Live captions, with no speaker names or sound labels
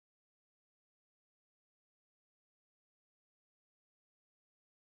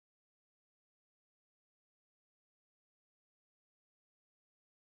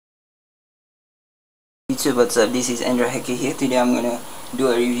YouTube, what's up? This is AndroidHackr here. Today I'm gonna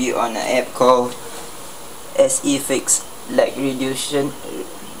do a review on an app called sEFix lag reduction.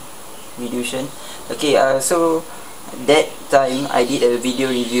 Okay, so that time I did a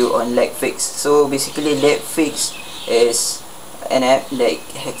video review on lag fix. So basically lag fix is an app that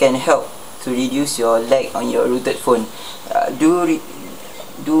can help to reduce your lag on your rooted phone.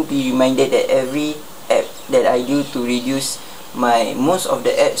 Do be reminded that every app that I do to reduce most of the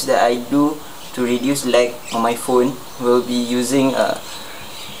apps that I do to reduce lag on my phone will be using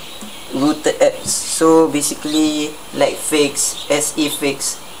rooted apps. So basically lag fix,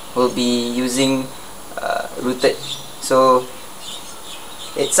 sEFix will be using rooted. So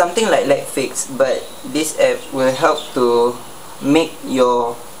it's something like lag fix, but this app will help to make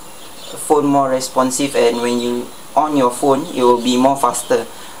your phone more responsive, and when you on your phone it will be more faster.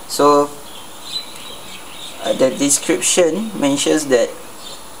 So the description mentions that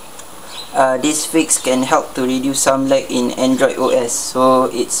this fix can help to reduce some lag in Android OS, so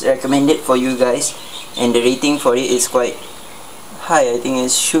it's recommended for you guys, and the rating for it is quite high. I think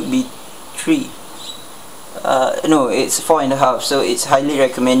it should be 3. No, it's 4.5, so it's highly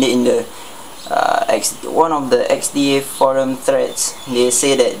recommended. In the one of the XDA forum threads, they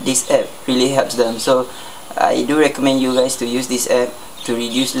say that this app really helps them, so I do recommend you guys to use this app to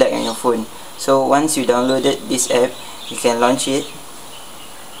reduce lag on your phone. So once you downloaded this app, you can launch it,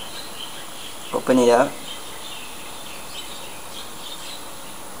 open it up.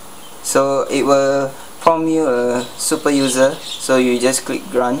 So it will prompt you a super user, so you just click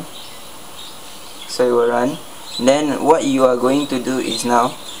run, so it will run. Then what you are going to do is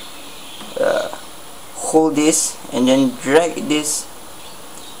now hold this and then drag this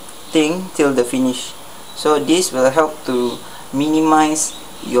thing till the finish. So this will help to minimize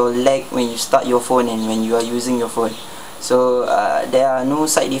your lag when you start your phone and when you are using your phone. So there are no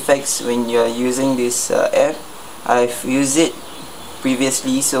side effects when you are using this app. I've used it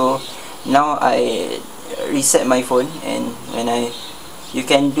previously, so now I reset my phone, and when you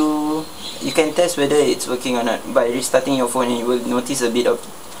can test whether it's working or not by restarting your phone, and you will notice a bit of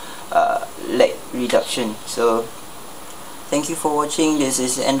lag reduction. So thank you for watching. This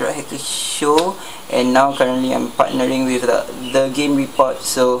is AndroidHackr Show, and now currently I'm partnering with the Game Report,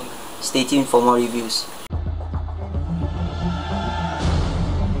 so stay tuned for more reviews.